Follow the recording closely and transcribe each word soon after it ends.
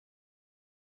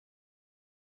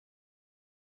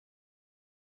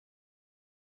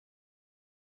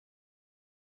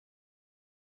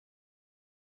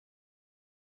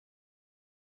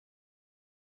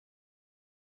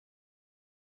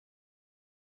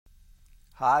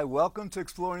Hi, welcome to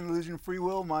Exploring the Illusion of Free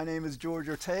Will. My name is George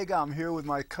Ortega. I'm here with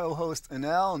my co-host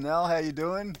Enel. Enel, how you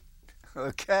doing?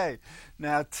 Okay.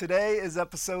 Now today is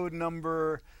episode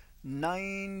number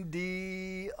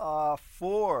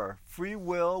 94, Free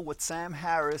Will, what Sam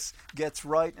Harris gets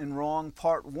right and wrong,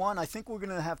 part one. I think we're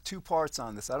going to have two parts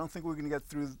on this. I don't think we're going to get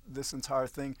through this entire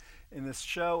thing in this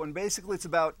show. And basically it's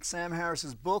about Sam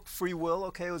Harris's book, Free Will.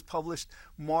 Okay, it was published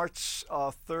March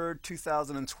 3rd,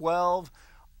 2012.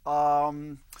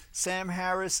 Sam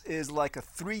Harris is like a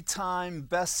three-time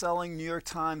best-selling New York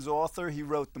Times author. He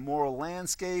wrote The Moral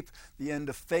Landscape, The End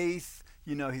of Faith.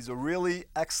 You know, he's a really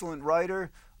excellent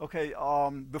writer. Okay,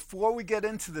 before we get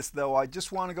into this, though, I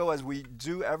just want to go, as we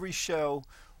do every show,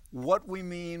 what we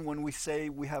mean when we say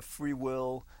we have free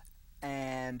will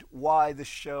and why this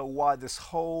show, why this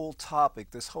whole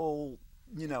topic, this whole,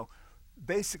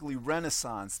 basically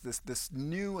renaissance, this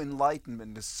new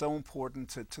enlightenment is so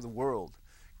important to the world.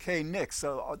 Okay, Nick,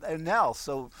 so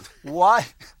why,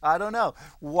 I don't know,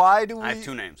 why do we... I have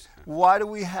two names. Why do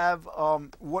we have,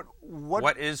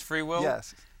 What is free will?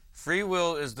 Yes. Free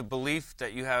will is the belief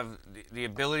that you have the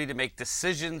ability to make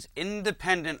decisions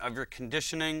independent of your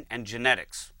conditioning and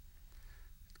genetics.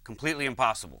 Completely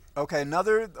impossible. Okay,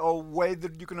 another way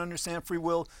that you can understand free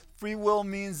will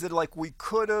means that like we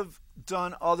could have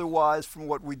done otherwise from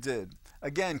what we did.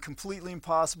 Again, completely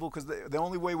impossible, because the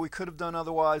only way we could have done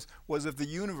otherwise was if the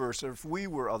universe, or if we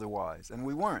were otherwise, and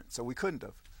we weren't, so we couldn't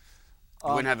have. You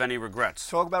wouldn't have any regrets.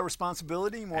 Talk about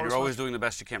responsibility. And you're always doing the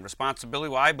best you can. Responsibility,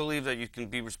 well, I believe that you can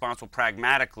be responsible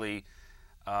pragmatically,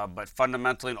 but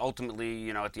fundamentally and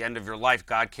ultimately, at the end of your life,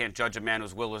 God can't judge a man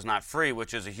whose will is not free,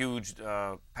 which is a huge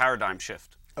paradigm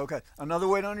shift. Okay, another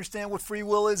way to understand what free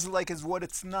will is what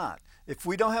it's not. If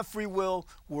we don't have free will,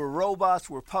 we're robots,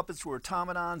 we're puppets, we're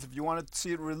automatons. If you want to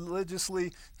see it religiously,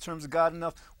 in terms of God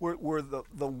enough, we're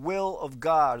the will of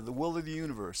God, the will of the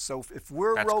universe. So if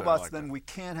we're robots, then we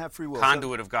can't have free will.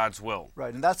 Conduit of God's will.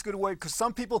 Right, and that's a good way, because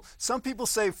some people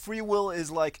say free will is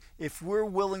like if we're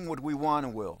willing what we want to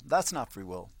will. That's not free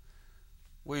will.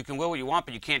 Well, you can will what you want,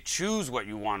 but you can't choose what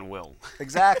you want to will.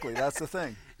 Exactly, that's the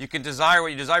thing. You can desire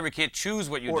what you desire, but you can't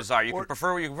choose what you desire. You can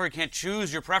prefer what you prefer, you can't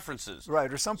choose your preferences.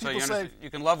 Right, or some people say...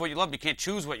 You can love what you love, but you can't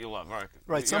choose what you love.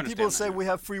 Right, some people say we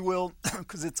have free will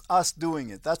because it's us doing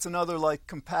it. That's another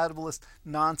compatibilist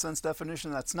nonsense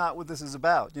definition. That's not what this is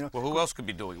about. Well, who else could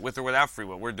be doing it? With or without free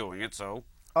will? We're doing it, so...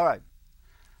 All right,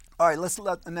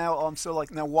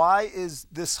 now why is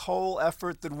this whole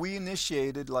effort that we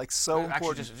initiated so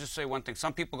important? Actually, just say one thing.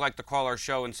 Some people like to call our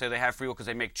show and say they have free will because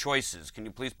they make choices. Can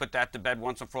you please put that to bed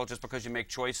once and for all, just because you make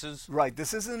choices? Right.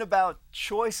 This isn't about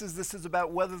choices. This is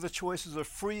about whether the choices are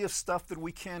free of stuff that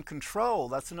we can't control.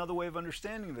 That's another way of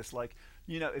understanding this.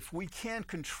 If we can't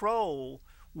control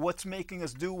what's making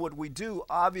us do what we do,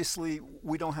 obviously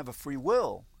we don't have a free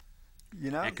will.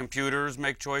 And computers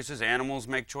make choices, animals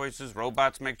make choices,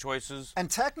 robots make choices. And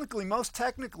most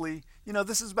technically,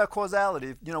 this is about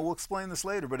causality. We'll explain this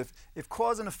later, but if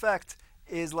cause and effect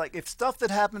is if stuff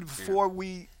that happened before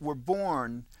we were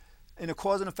born in a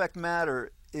cause and effect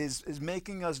matter is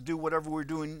making us do whatever we're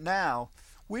doing now,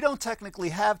 we don't technically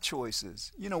have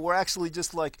choices. We're actually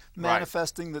just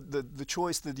manifesting the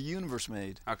choice that the universe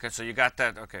made. Okay, so you got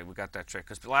that. Okay, we got that trick.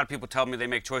 Because a lot of people tell me they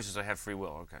make choices, they have free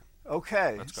will. Okay.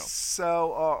 Okay. Let's go.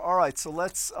 So, all right. So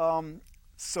let's.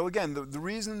 So again, the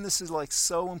reason this is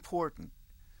so important.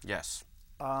 Yes.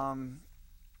 Well,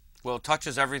 it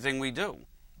touches everything we do.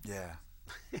 Yeah.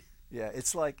 Yeah.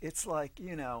 It's like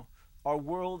our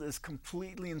world is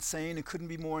completely insane. It couldn't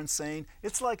be more insane.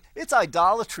 It's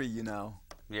idolatry.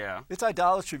 Yeah. It's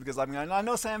idolatry because I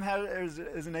know Sam Harris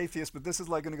is an atheist, but this is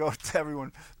going to go to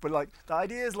everyone. But the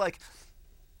idea is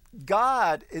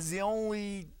God is the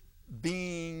only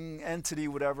being, entity,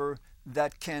 whatever,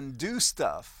 that can do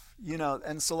stuff,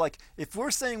 and so if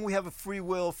we're saying we have a free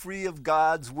will, free of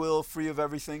God's will, free of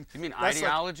everything. You mean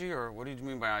ideology, or what do you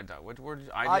mean by idolatry? What word is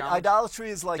ideology? Idolatry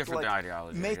is different than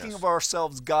ideology, making of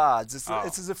ourselves gods. It's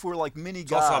as if we're mini gods.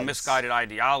 It's also a misguided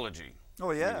ideology.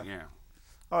 Oh yeah. Yeah.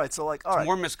 All right, so it's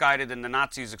more misguided than the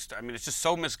Nazis. It's just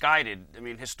so misguided.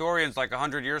 Historians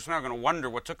 100 years from now are going to wonder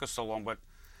what took us so long, but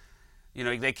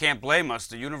they can't blame us.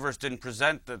 The universe didn't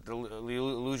present the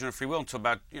illusion of free will until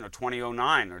about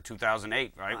 2009 or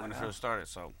 2008, right, when it first started.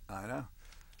 So I know.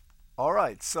 All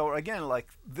right, so again,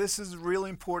 this is really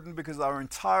important because our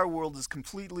entire world is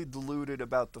completely deluded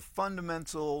about the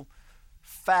fundamental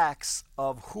facts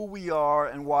of who we are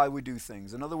and why we do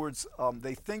things. In other words,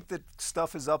 they think that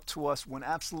stuff is up to us when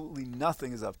absolutely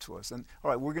nothing is up to us. And all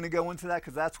right, we're going to go into that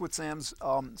because that's what Sam's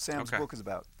book is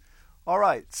about. All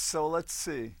right, so let's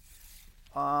see.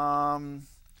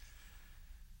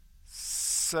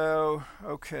 So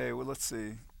okay, well let's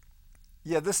see.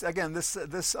 Yeah, this again, this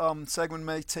segment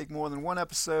may take more than one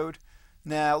episode.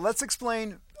 Now let's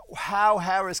explain how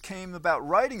Harris came about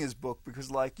writing his book,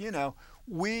 because like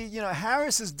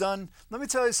Harris has done. Let me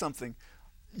tell you something.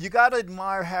 You got to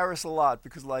admire Harris a lot,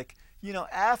 because like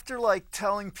after like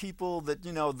telling people that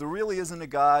there really isn't a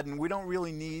God and we don't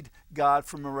really need God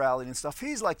for morality and stuff,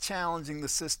 he's like challenging the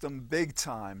system big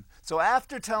time. So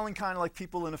after telling kind of like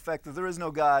people in effect that there is no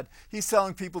God, he's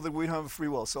telling people that we don't have a free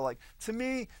will. So like to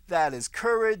me, that is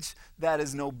courage, that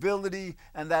is nobility,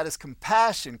 and that is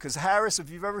compassion. Because Harris, if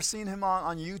you've ever seen him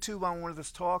on YouTube on one of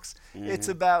his talks, it's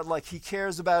about like he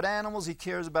cares about animals, he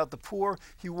cares about the poor,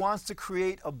 he wants to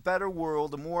create a better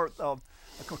world, a more a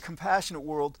compassionate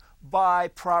world, by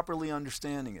properly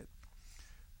understanding it.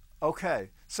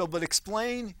 Okay, so but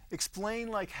explain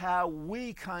like how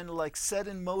we kind of like set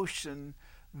in motion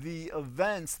the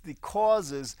events, the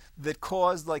causes that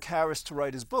caused like Harris to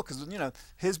write his book. Because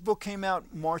his book came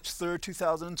out March 3rd,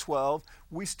 2012.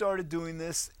 We started doing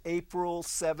this April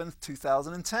 7th,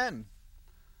 2010.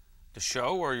 The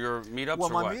show or your meetups? Well,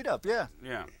 or my what? meetup, yeah.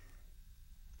 Yeah.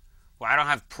 Well, I don't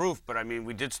have proof, but I mean,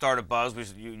 we did start a buzz.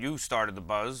 You started the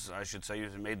buzz, I should say.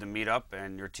 You made the meetup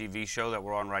and your TV show that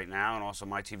we're on right now, and also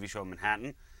my TV show in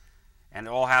Manhattan. And it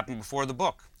all happened before the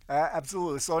book.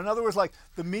 Absolutely. So in other words, like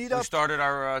the meetup. We started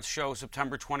our show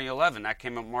September 2011. That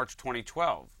came out March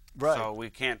 2012. Right. So we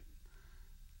can't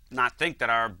not think that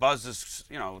our buzz is,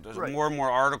 there's Right. more and more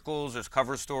articles. There's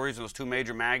cover stories in those two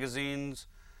major magazines.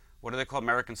 What are they called?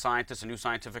 American Scientist, A New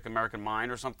Scientific American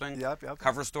Mind or something? Yep.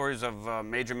 Cover stories of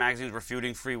major magazines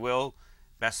refuting free will,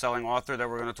 best-selling author that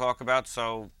we're going to talk about.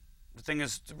 So the thing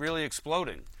is really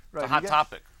exploding. Right. It's a hot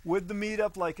topic. With the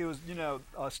meetup, like it was,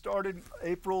 started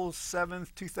April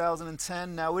 7th,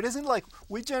 2010. Now, it isn't like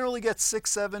we generally get 6,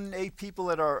 7, 8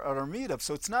 people at our meetup.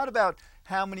 So it's not about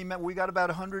how many, we got about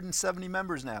 170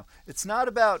 members now. It's not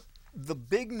about the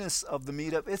bigness of the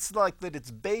meetup. It's like that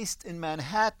it's based in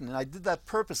Manhattan, and I did that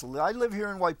purposely. I live here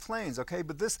in White Plains, okay,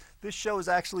 but this show is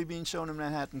actually being shown in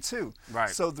Manhattan too. Right.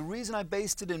 So the reason I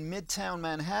based it in Midtown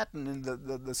Manhattan, in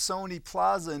the Sony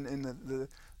Plaza in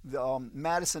the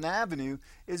Madison Avenue,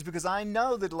 is because I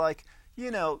know that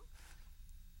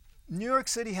New York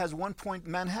City has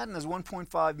Manhattan has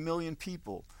 1.5 million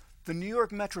people. The New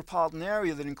York metropolitan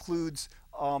area that includes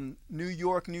New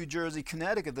York, New Jersey,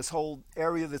 Connecticut, this whole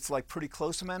area that's like pretty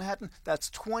close to Manhattan, that's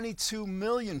 22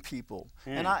 million people.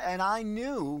 And I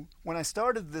knew when I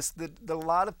started this that a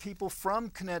lot of people from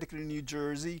Connecticut and New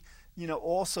Jersey,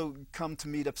 also come to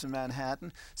meetups in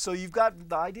Manhattan. So you've got,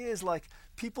 the idea is like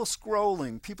people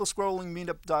scrolling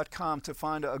meetup.com to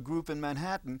find a group in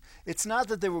Manhattan. It's not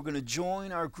that they were going to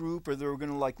join our group or they were going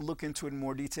to like look into it in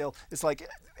more detail. It's like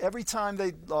every time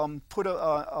they put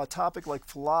a topic like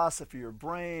philosophy or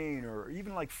brain or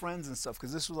even like friends and stuff,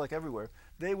 because this was like everywhere,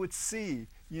 they would see,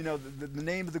 the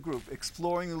name of the group,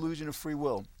 Exploring the Illusion of Free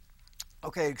Will.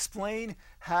 Okay, explain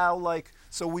how,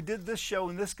 so we did this show,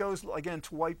 and this goes, again,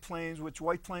 to White Plains, which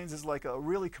White Plains is like a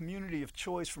really community of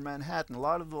choice for Manhattan. A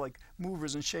lot of the,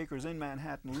 movers and shakers in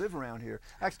Manhattan live around here.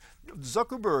 Actually,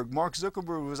 Mark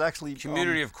Zuckerberg was actually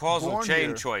Community of causal born chain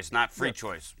here. choice, not free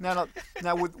choice. Now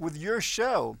with your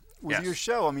show, Yes. your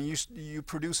show, I mean, you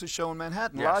produce a show in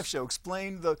Manhattan, Yes. live show.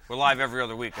 Explain We're live every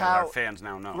other week, as our fans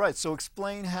now know. Right. So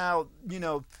explain how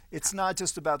it's not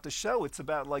just about the show; it's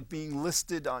about being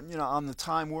listed on on the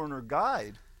Time Warner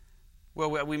Guide.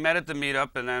 Well, we met at the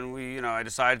meetup, and then I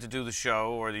decided to do the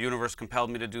show, or the universe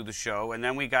compelled me to do the show, and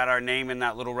then we got our name in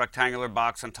that little rectangular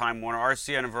box on Time Warner.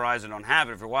 RCN and Verizon don't have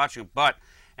it if you're watching, but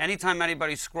anytime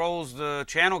anybody scrolls the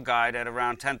channel guide at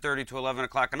around 10:30 to 11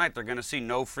 o'clock at night, they're going to see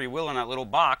no free will in that little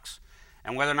box,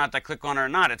 and whether or not they click on it or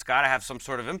not, it's got to have some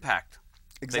sort of impact.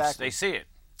 Exactly. They see it.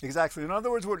 Exactly. In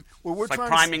other words, we're It's like trying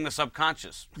priming the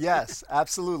subconscious. Yes,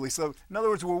 absolutely. So, in other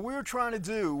words, what we're trying to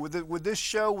do with this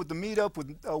show, with the meetup,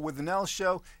 with the Enel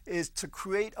show, is to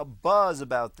create a buzz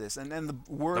about this. And the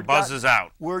word The buzz is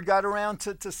out. Word got around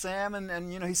to Sam,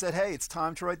 and he said, "Hey, it's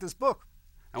time to write this book."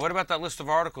 And what about that list of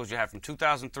articles you have from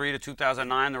 2003 to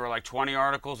 2009? There were like 20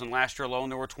 articles, and last year alone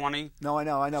there were 20. No, I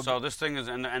know. So this thing is,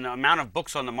 and the amount of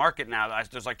books on the market now,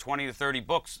 there's like 20 to 30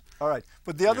 books. All right,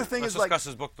 but the other thing Let's is discuss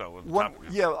his book though.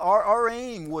 Our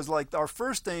aim was our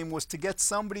first aim was to get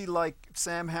somebody like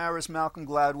Sam Harris, Malcolm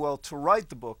Gladwell to write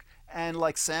the book, and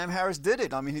Sam Harris did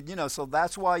it. I mean, so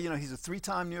that's why he's a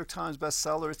 3-time New York Times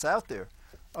bestseller. It's out there.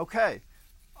 Okay,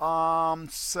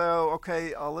 let's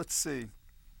see.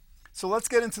 So let's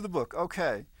get into the book.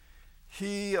 Okay,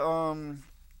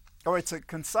 all right, it's a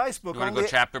concise book. You want to go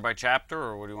chapter by chapter,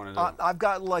 or what do you want to do? I've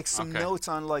got some notes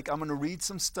on I'm going to read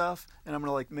some stuff, and I'm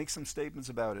going to make some statements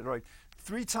about it. All right.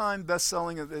 3-time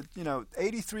best-selling,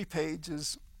 83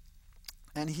 pages,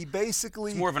 and he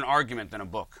basically... It's more of an argument than a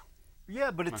book.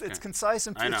 Yeah, but it's Okay. concise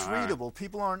and I know, it's readable. right.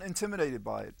 People aren't intimidated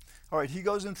by it. All right, he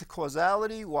goes into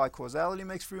causality, why causality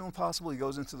makes free will impossible. He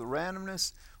goes into the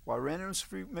randomness, why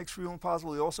randomness makes free will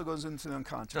impossible. He also goes into the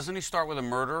unconscious. Doesn't he start with a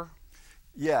murder?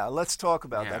 Yeah, let's talk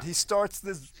about Yeah. that. He starts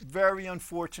this very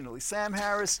unfortunately. Sam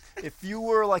Harris, if you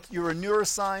were like, you're a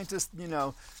neuroscientist,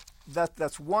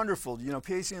 that's wonderful,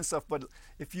 PhD and stuff, but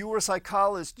if you were a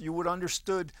psychologist, you would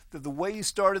understood that the way you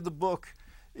started the book,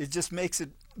 it just makes it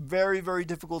very, very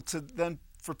difficult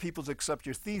for people to accept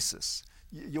your thesis.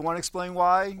 You want to explain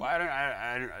why?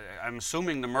 Well, I'm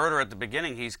assuming the murder at the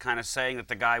beginning, he's kind of saying that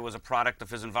the guy was a product of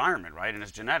his environment, right, and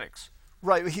his genetics.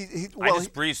 Right. I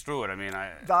just breezed through it. I mean,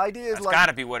 the idea is that's got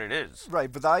to be what it is.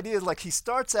 Right, but the idea is like he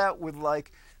starts out with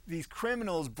like these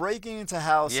criminals breaking into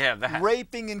house,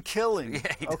 raping and killing.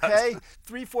 Yeah, he okay, does.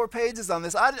 3-4 pages on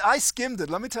this. I skimmed it.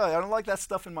 Let me tell you, I don't like that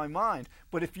stuff in my mind.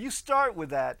 But if you start with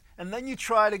that and then you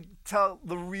try to tell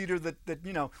the reader that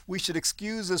we should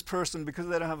excuse this person because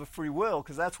they don't have a free will,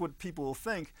 because that's what people will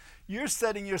think, you're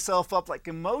setting yourself up like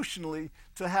emotionally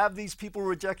to have these people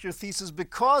reject your thesis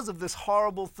because of this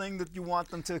horrible thing that you want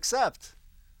them to accept.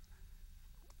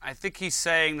 I think he's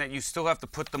saying that you still have to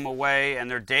put them away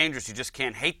and they're dangerous. You just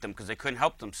can't hate them because they couldn't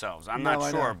help themselves. I'm not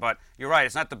sure, but you're right.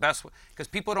 It's not the best because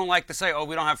people don't like to say, "Oh,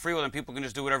 we don't have free will," and people can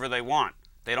just do whatever they want.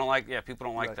 They don't like. Yeah, people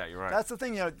don't like that. You're right. That's the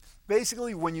thing.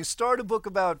 Basically, when you start a book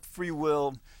about free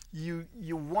will, you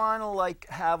want to like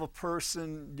have a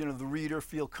person, the reader,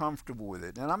 feel comfortable with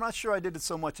it. And I'm not sure I did it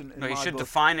so much in my book. No, you should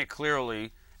define it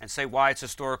clearly and say why it's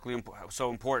historically so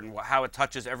important, how it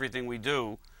touches everything we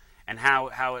do. And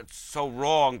how it's so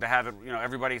wrong to have it,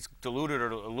 everybody's deluded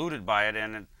or eluded by it,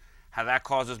 and how that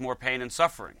causes more pain and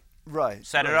suffering. Right.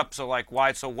 Set it up so like why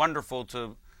it's so wonderful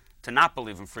to not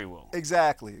believe in free will.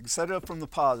 Exactly. Set it up from the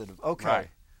positive. Okay. Right.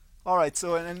 All right.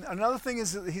 So and another thing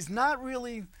is that he's not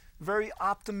really very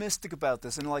optimistic about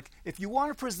this. And like if you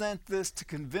want to present this to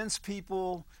convince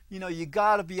people, you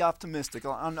got to be optimistic.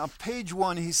 On page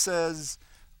 1 he says,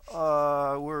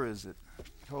 where is it?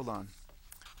 Hold on.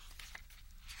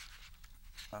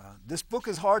 This book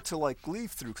is hard to like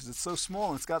leaf through because it's so small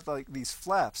and it's got like these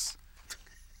flaps.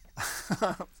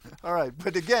 All right,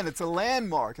 but again, it's a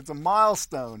landmark. It's a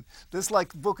milestone. This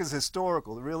like book is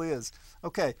historical. It really is.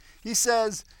 Okay, he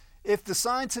says, if the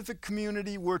scientific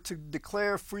community were to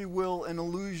declare free will an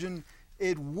illusion,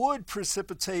 it would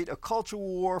precipitate a cultural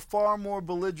war far more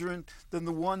belligerent than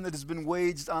the one that has been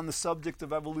waged on the subject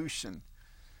of evolution.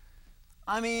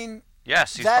 I mean...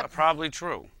 Yes, he's probably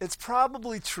true. It's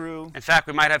probably true. In fact,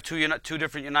 we might have two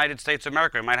different United States of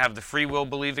America. We might have the free will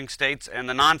believing states and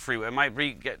the non-free will. It might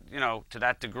get to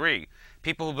that degree.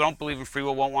 People who don't believe in free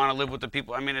will won't want to live with the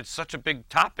people. I mean, it's such a big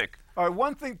topic. All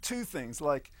right, two things.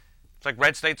 Like it's like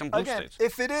red states and blue again, states.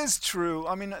 If it is true,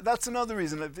 I mean, that's another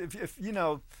reason. If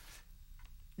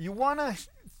you want to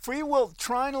free will,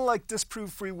 trying to like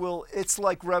disprove free will, it's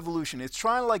like revolution. It's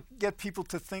trying to like get people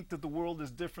to think that the world is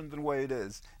different than the way it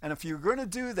is. And if you're going to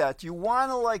do that, you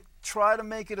want to like try to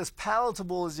make it as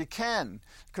palatable as you can.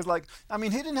 Because like, I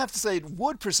mean, he didn't have to say it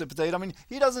would precipitate. I mean,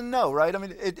 he doesn't know, right? I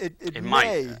mean, it may.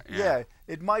 Might. Yeah,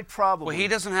 it might probably. Well, he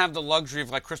doesn't have the luxury of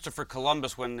like Christopher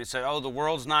Columbus when they said, "Oh, the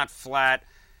world's not flat."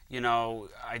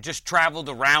 I just traveled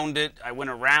around it. I went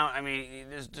around. I mean,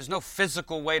 there's no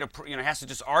physical way to, he has to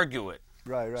just argue it.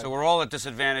 Right. So we're all at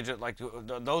disadvantage. Like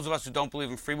those of us who don't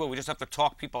believe in free will, we just have to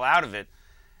talk people out of it.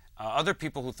 Other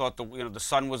people who thought the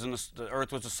sun was the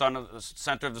Earth was the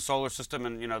center of the solar system,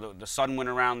 and the sun went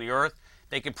around the Earth.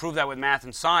 They could prove that with math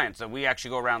and science that we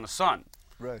actually go around the sun.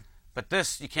 Right. But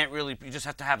this, you can't really. You just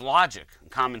have to have logic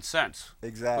and common sense.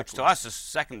 Exactly. Which to us is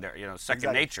secondary,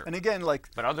 second nature. And again, like.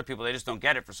 But other people, they just don't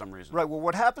get it for some reason. Right. Well,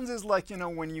 what happens is like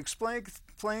when you explain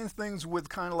things with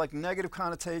kind of like negative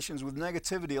connotations, with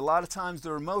negativity, a lot of times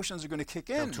their emotions are going to kick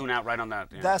in. They'll tune out right on that.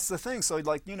 Yeah. That's the thing. So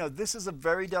like this is a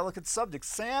very delicate subject.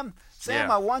 Sam,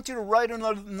 yeah. I want you to write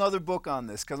another book on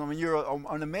this because I mean you're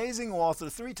an amazing author,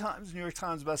 3 times New York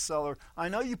Times bestseller. I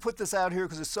know you put this out here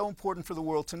because it's so important for the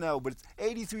world to know. But it's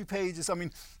 83 pages. I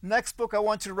mean, next book I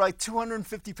want you to write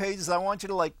 250 pages. I want you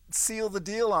to like seal the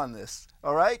deal on this.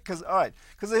 All right? Because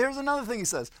here's another thing he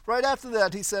says. Right after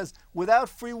that, he says, without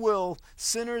free will,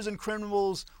 sinners and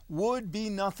criminals would be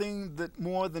nothing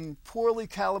more than poorly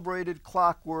calibrated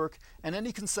clockwork, and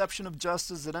any conception of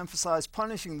justice that emphasized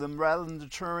punishing them rather than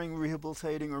deterring,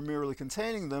 rehabilitating, or merely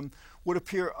containing them would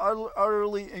appear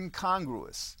utterly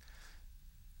incongruous.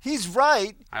 He's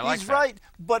right. He's right.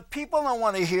 But people don't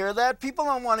want to hear that. People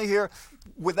don't want to hear,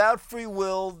 without free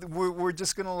will, we're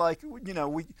just going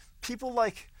to people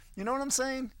like, you know what I'm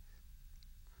saying?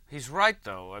 He's right,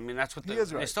 though. I mean, that's what He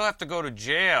is right. they still have to go to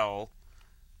jail,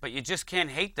 but you just can't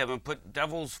hate them and put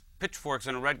devil's pitchforks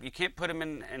in a red. You can't put them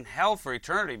in hell for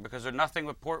eternity because they're nothing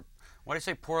but what do you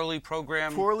say? Poorly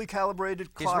programmed. Poorly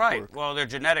calibrated clockwork. He's right. Well, they're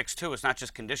genetics too. It's not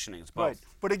just conditioning. It's both. Right.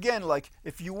 But again, like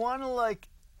if you want to like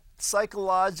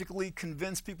psychologically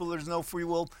convince people there's no free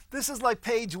will, this is like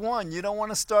page 1. You don't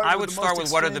want to start. I with would the start most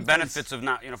with what are the extreme benefits things. of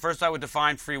not. First I would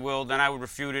define free will, then I would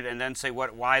refute it, and then say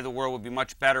why the world would be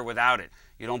much better without it.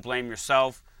 You don't blame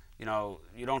yourself.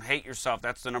 You don't hate yourself.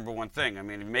 That's the number one thing. I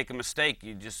mean, if you make a mistake,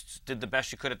 you just did the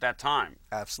best you could at that time.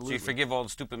 Absolutely. So you forgive all the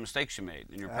stupid mistakes you made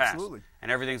in your Absolutely. past. And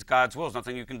everything's God's will. There's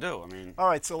nothing you can do. I mean. All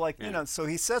right, so like, so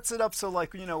he sets it up so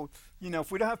like,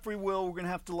 if we don't have free will, we're going to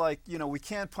have to like, we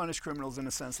can't punish criminals in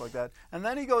a sense like that. And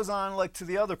then he goes on like to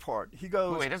the other part. He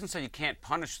goes. Wait, he doesn't say you can't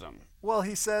punish them. Well,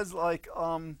 he says like,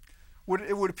 it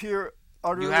would appear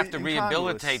utterly You have to incongruous.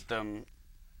 rehabilitate them.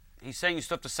 He's saying you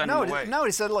still have to send them away. No,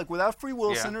 he said, like, without free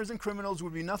will, sinners and criminals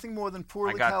would be nothing more than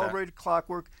poorly calibrated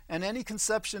clockwork and any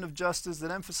conception of justice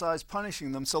that emphasized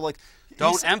punishing them. So, like...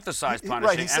 Don't emphasize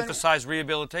punishing, right, emphasize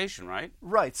rehabilitation, right?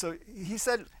 Right. So he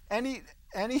said any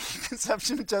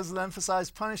conception of justice that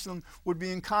emphasized punishing them would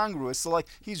be incongruous. So, like,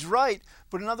 he's right,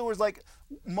 but in other words, like,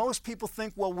 most people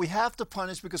think, well, we have to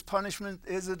punish because punishment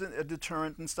is a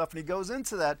deterrent and stuff, and he goes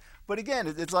into that. But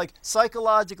again, it's like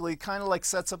psychologically kind of like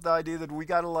sets up the idea that we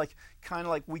got to like kind of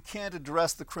like we can't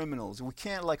address the criminals. We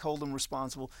can't like hold them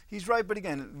responsible. He's right, but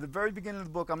again, at the very beginning of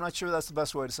the book, I'm not sure that's the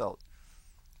best way to sell it.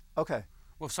 Okay.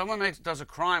 Well, if someone does a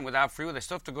crime without free will, they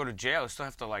still have to go to jail. They still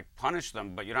have to like punish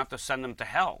them, but you don't have to send them to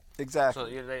hell.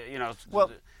 Exactly. So well,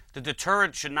 the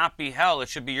deterrent should not be hell. It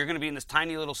should be you're going to be in this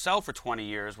tiny little cell for 20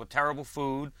 years with terrible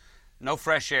food, no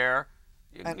fresh air.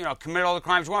 Commit all the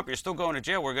crimes you want, but you're still going to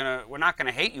jail. We're not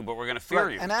gonna hate you, but we're gonna fear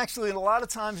you. And actually, a lot of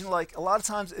times,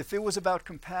 if it was about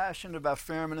compassion, about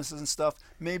fairness and stuff,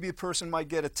 maybe a person might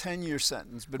get a 10-year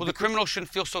sentence. But the criminals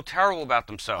shouldn't feel so terrible about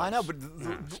themselves. I know, but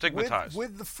stigmatized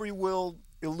with the free will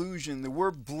illusion that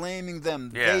we're blaming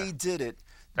them, Yeah. they did it.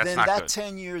 That's then not that good.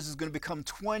 10 years is going to become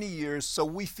 20 years, so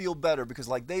we feel better because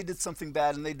like they did something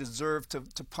bad and they deserve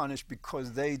to punish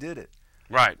because they did it.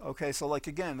 Right. Okay, so like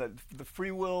again, the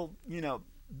free will,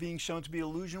 being shown to be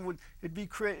illusion it'd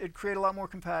create a lot more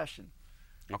compassion.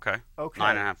 Okay.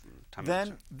 9.5, 10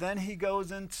 minutes. Then he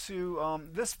goes into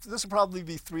this will probably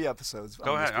be 3 episodes.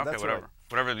 Go ahead. Okay, that's whatever. Right.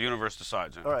 Whatever the universe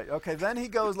decides. All right. Okay. Then he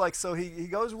goes like so. He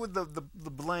goes with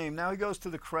the blame. Now he goes to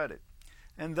the credit.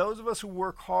 And those of us who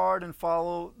work hard and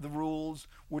follow the rules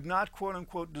would not, quote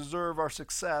unquote, deserve our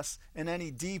success in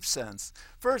any deep sense.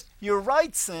 First, you're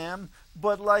right, Sam.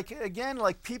 But like again,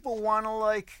 like people want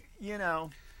to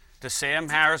Does Sam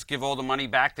Harris give all the money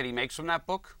back that he makes from that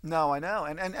book? No, I know.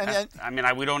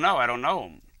 We don't know. I don't know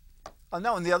him.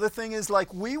 No, and the other thing is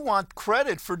like we want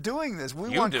credit for doing this. We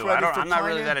want do. credit for I'm not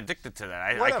really that addicted to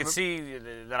that. I can see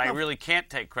that I really can't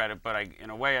take credit, but in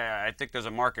a way, I think there's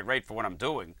a market rate for what I'm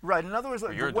doing. Right. In other words,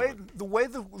 like, the way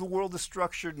the world is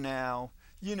structured now,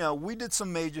 we did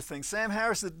some major things. Sam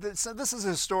Harris, this is a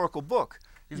historical book.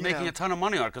 He's making a ton of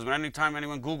money on it because anytime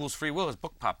anyone Googles free will, his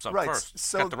book pops up first.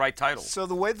 So, it's got the right title. So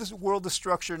the way this world is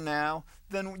structured now,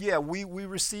 then we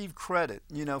receive credit,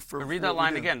 for. But read that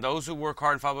line again. Those who work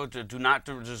hard and follow do not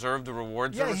deserve the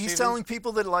rewards. Yeah, he's telling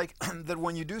people that that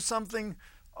when you do something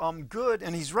good,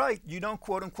 and he's right, you don't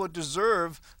quote unquote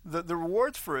deserve the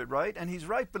rewards for it, right? And he's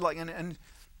right, but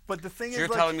But the thing is, you're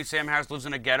telling me Sam Harris lives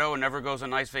in a ghetto and never goes on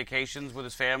nice vacations with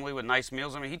his family with nice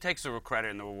meals? I mean, he takes the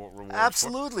credit and the rewards.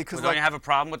 Absolutely. Because don't you have a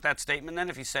problem with that statement then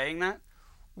if he's saying that?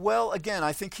 Well, again,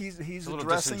 I think he's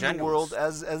addressing the world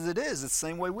as it is. It's the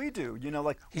same way we do.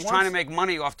 He's trying to make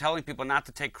money off telling people not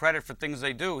to take credit for things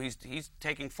they do. He's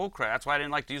taking full credit. That's why I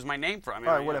didn't like to use my name for it.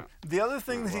 All right, whatever. The other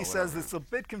thing that he says that's a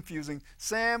bit confusing,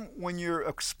 Sam, when you're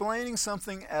explaining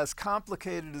something as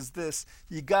complicated as this,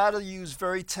 you got to use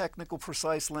very technical,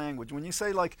 precise language. When you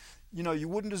say you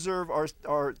wouldn't deserve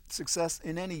our success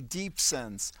in any deep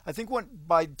sense. I think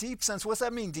by deep sense, what's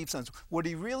that mean, deep sense? What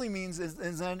he really means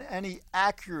is in any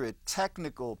accurate,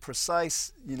 technical,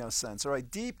 precise, sense. All right,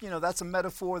 deep, that's a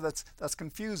metaphor that's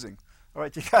confusing. All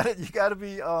right, you got to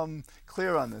be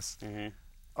clear on this. Mm-hmm.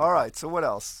 All right, so what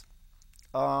else?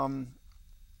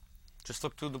 Just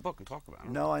look through the book and talk about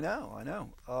it. No, I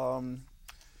know.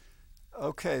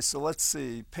 Okay, so let's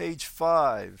see, page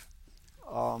 5.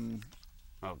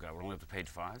 Oh, God, we're only up to page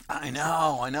 5? I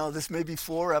know. This may be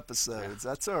 4 episodes.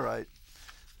 Yeah. That's all right.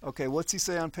 Okay, what's he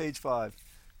say on page 5?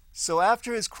 So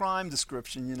after his crime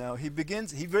description, he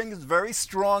brings very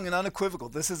strong and unequivocal.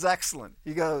 This is excellent.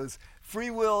 He goes, free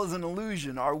will is an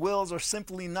illusion. Our wills are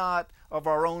simply not of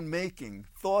our own making.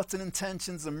 Thoughts and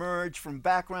intentions emerge from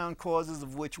background causes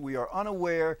of which we are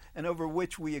unaware and over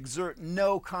which we exert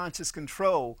no conscious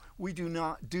control. We do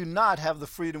not have the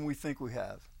freedom we think we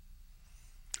have.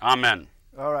 Amen.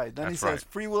 All right. Then That's he says,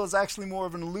 right. free will is actually more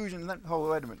of an illusion. Oh,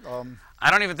 wait a minute.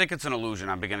 I don't even think it's an illusion.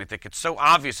 I'm beginning to think it's so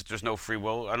obvious that there's no free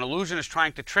will. An illusion is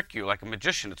trying to trick you like a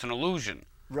magician. It's an illusion.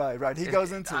 Right. He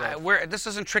goes into that. This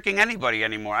isn't tricking anybody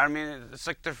anymore. I mean, it's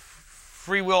like the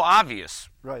free will obvious.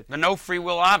 Right. The no free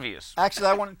will obvious.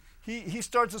 Actually, he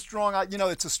starts a strong,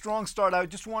 it's a strong start. I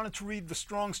just wanted to read the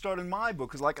strong start in my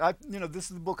book, because this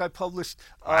is the book I published.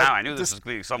 Wow, I knew this was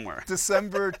leading somewhere.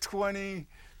 December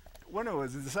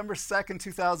 2nd,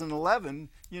 2011,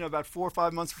 about 4 or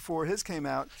 5 months before his came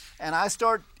out, and I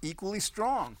start equally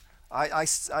strong.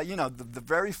 The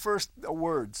very first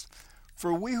words.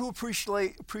 For we who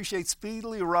appreciate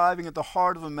speedily arriving at the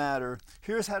heart of a matter,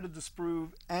 here's how to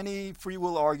disprove any free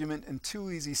will argument in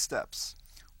 2 easy steps.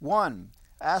 1.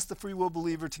 Ask the free will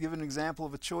believer to give an example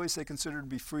of a choice they consider to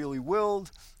be freely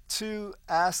willed. 2.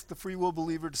 Ask the free will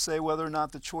believer to say whether or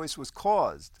not the choice was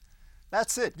caused.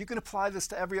 That's it. You can apply this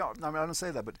to every argument. I don't say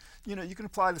that, but you can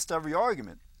apply this to every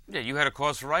argument. Yeah, you had a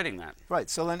cause for writing that. Right.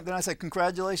 So then I say,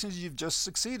 congratulations, you've just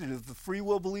succeeded. If the free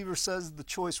will believer says the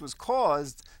choice was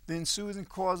caused, the ensuing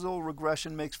causal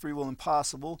regression makes free will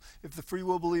impossible. If the free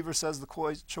will believer says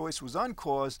the choice was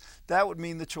uncaused, that would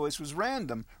mean the choice was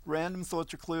random. Random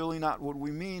thoughts are clearly not what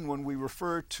we mean when we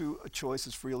refer to a choice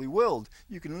as freely willed.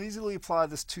 You can easily apply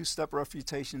this 2-step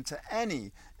refutation to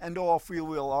any and all free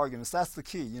will arguments. That's the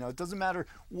key. It doesn't matter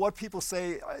what people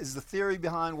say is the theory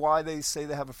behind why they say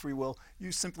they have a free will.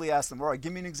 You simply ask them, all right,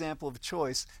 give me an example of a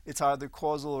choice. It's either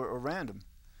causal or random.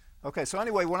 Okay, so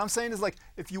anyway, what I'm saying is,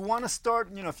 if you want to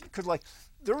start, because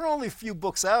there are only a few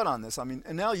books out on this. I mean,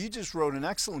 and now you just wrote an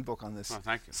excellent book on this. Oh,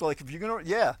 thank you. So if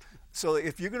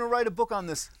you're gonna write a book on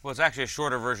this, well, it's actually a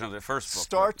shorter version of the first book.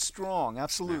 Start strong,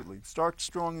 absolutely. Yeah. Start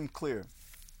strong and clear.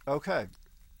 Okay.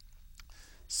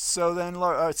 So then,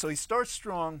 all right, so he starts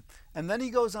strong, and then he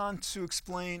goes on to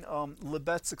explain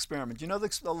Libet's experiment. You know the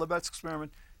Libet's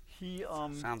experiment?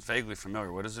 Sounds vaguely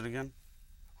familiar. What is it again?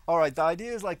 All right, the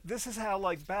idea is this is how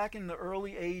back in the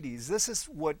early 80s, this is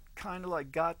what kind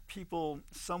of got people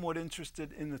somewhat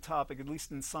interested in the topic, at least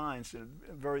in science,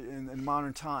 in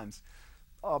modern times.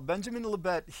 Benjamin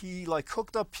Libet, he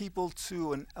hooked up people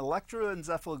to an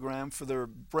electroencephalogram for their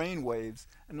brain waves,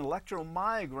 an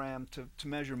electromyogram to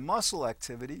measure muscle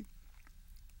activity.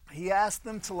 He asked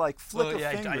them to flick a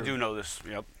finger. I do know this.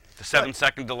 Yep. The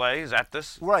 7-second delay, is that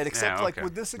this? Right, except yeah, okay.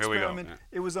 with this experiment,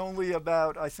 it was only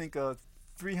about, I think,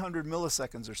 300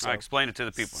 milliseconds or so. All right, explain it to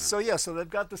the people. So they've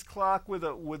got this clock with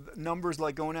numbers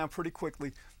going out pretty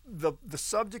quickly. The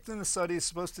subject in the study is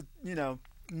supposed to,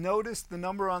 notice the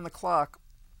number on the clock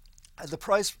at the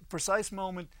precise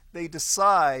moment they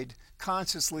decide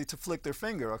consciously to flick their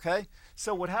finger, okay?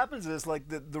 So what happens is,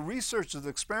 the researchers, the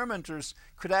experimenters,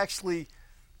 could actually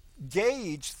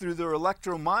gauge through their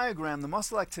electromyogram the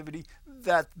muscle activity,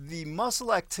 that the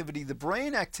muscle activity, the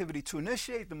brain activity to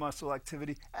initiate the muscle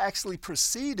activity, actually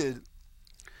preceded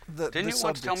the Didn't you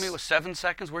once tell me it was 7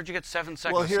 seconds? Where'd you get 7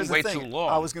 seconds? Well, here's way the thing. Too long.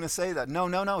 I was going to say that. No.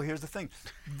 Here's the thing.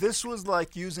 This was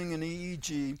like using an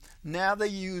EEG. Now they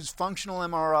use functional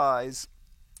MRIs,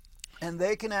 and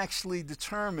they can actually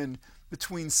determine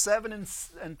between 7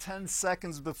 and 10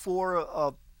 seconds before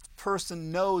a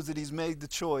person knows that he's made the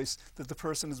choice, that the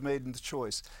person has made the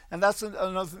choice. And that's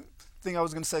another thing I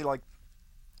was going to say.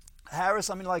 Harris,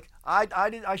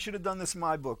 I should have done this in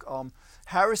my book.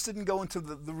 Harris didn't go into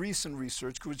the recent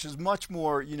research, which is much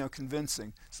more,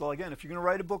 convincing. So again, if you're going to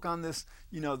write a book on this,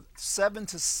 7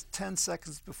 to 10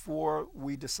 seconds before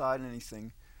we decide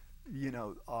anything,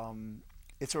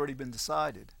 it's already been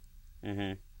decided.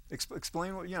 Mm-hmm.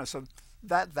 Explain what, so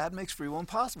that makes free will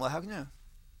impossible. How can you?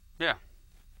 Yeah.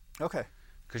 Okay.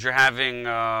 Because you're having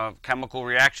chemical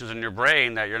reactions in your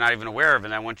brain that you're not even aware of,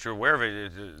 and then once you're aware of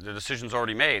it, the decision's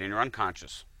already made, and you're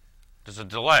unconscious. There's a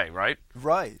delay, right?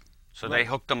 Right. So they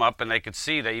hooked them up, and they could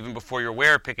see that even before you're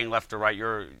aware of picking left or right,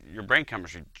 your brain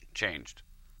chemistry changed.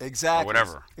 Exactly. Or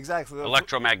whatever. Exactly.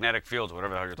 Electromagnetic fields,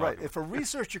 whatever the hell you're talking about. If a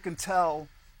researcher can tell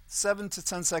 7 to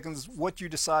 10 seconds what you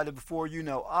decided before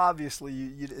obviously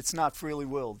it's not freely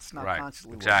willed. It's not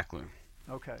consciously willed. Exactly.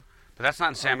 Okay. But that's not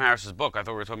in Sam Harris's book. I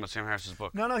thought we were talking about Sam Harris's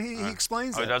book. No, he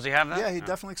explains that. Oh, does he have that? Yeah, he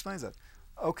definitely explains that.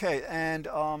 Okay, and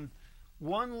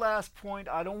one last point.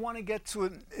 I don't want to get to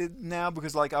it now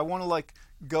because I want to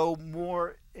go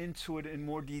more into it in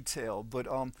more detail. But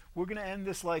we're going to end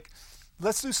this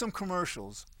Let's do some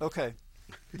commercials. Okay.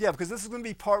 Yeah, because this is going to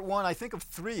be part one, I think, of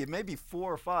 3. It may be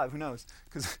 4 or 5. Who knows?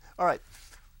 All right.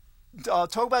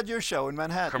 Talk about your show in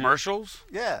Manhattan. Commercials?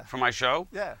 Yeah. For my show?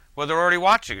 Yeah. Well, they're already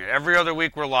watching it. Every other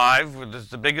week we're live. This is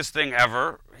the biggest thing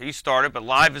ever. He started, but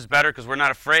live is better because we're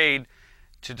not afraid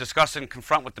to discuss and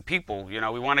confront with the people. You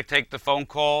know, we want to take the phone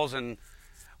calls, and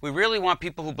we really want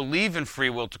people who believe in free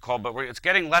will to call, but it's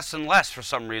getting less and less for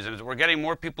some reason. We're getting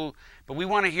more people, but we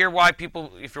want to hear why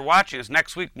people, if you're watching us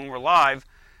next week when we're live,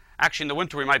 actually in the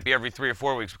winter we might be every 3 or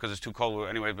 4 weeks because it's too cold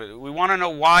anyway, but we want to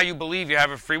know why you believe you have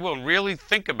a free will and really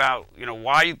think about, you know,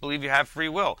 why you believe you have free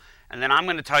will. And then I'm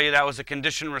going to tell you that was a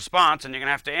conditioned response, and you're going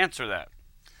to have to answer that.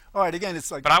 All right, again, it's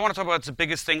like... But I want to talk about it's the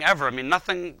biggest thing ever. I mean,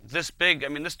 nothing this big. I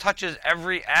mean, this touches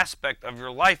every aspect of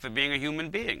your life of being a human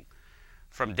being.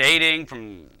 From dating,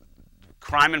 from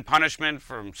crime and punishment,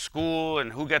 from school,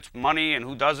 and who gets money and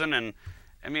who doesn't, and,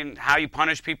 I mean, how you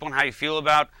punish people and how you feel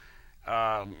about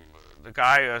the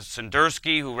guy,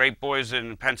 Sendersky, who raped boys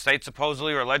in Penn State,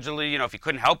 supposedly, or allegedly. You know, if he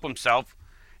couldn't help himself,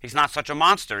 he's not such a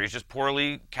monster. He's just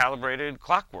poorly calibrated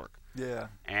clockwork. Yeah.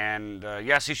 And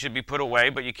yes, he should be put away,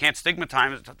 but you can't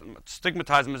stigmatize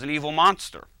him as an evil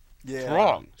monster. Yeah. It's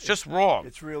wrong. It's just wrong.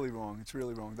 It's really wrong. It's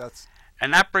really wrong.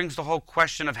 And that brings the whole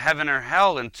question of heaven or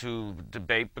hell into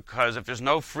debate, because if there's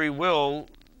no free will,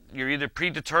 you're either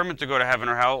predetermined to go to heaven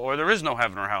or hell, or there is no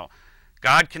heaven or hell.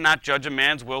 God cannot judge a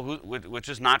man's will which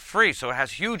is not free, so it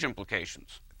has huge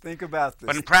implications. Think about this.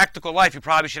 But in practical life, you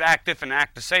probably should act different and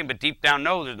act the same, but deep down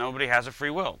know that nobody has a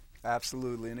free will.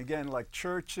 Absolutely. And again, like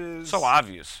churches... So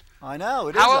obvious. I know,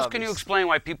 it is How else obvious. can you explain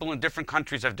why people in different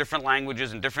countries have different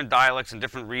languages and different dialects and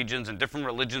different regions and different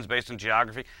religions based on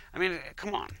geography? I mean,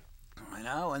 come on. I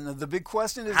know, and the big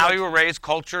question is... How you were raised,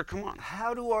 culture, come on.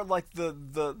 How do our, like, the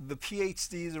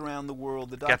PhDs around the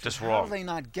world, the doctors... Get this wrong. How do they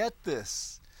not get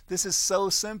this? This is so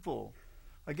simple.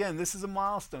 Again, this is a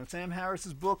milestone. Sam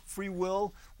Harris's book, Free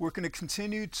Will, we're going to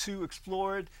continue to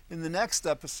explore it in the next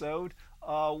episode.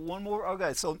 One more.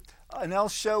 Okay, so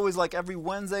Enel's show is like every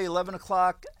Wednesday, 11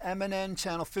 o'clock, MNN,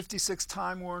 channel 56,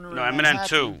 Time Warner. No, MNN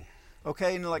 2.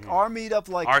 Okay, and like our meetup,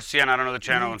 like... RCN, I don't know the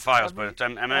channel in Files, but it's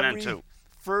MNN 2.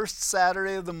 First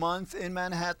Saturday of the month in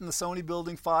Manhattan, the Sony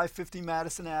Building, 550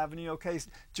 Madison Avenue. Okay,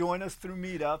 join us through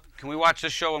Meetup. Can we watch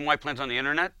this show in White Plains on the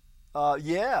internet?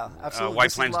 Yeah, absolutely.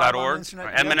 Whiteplains.org,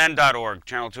 MNN.org,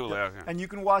 channel 2. Yep. And you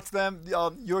can watch them,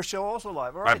 your show also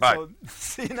live. All right, Bye-bye. So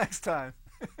see you next time.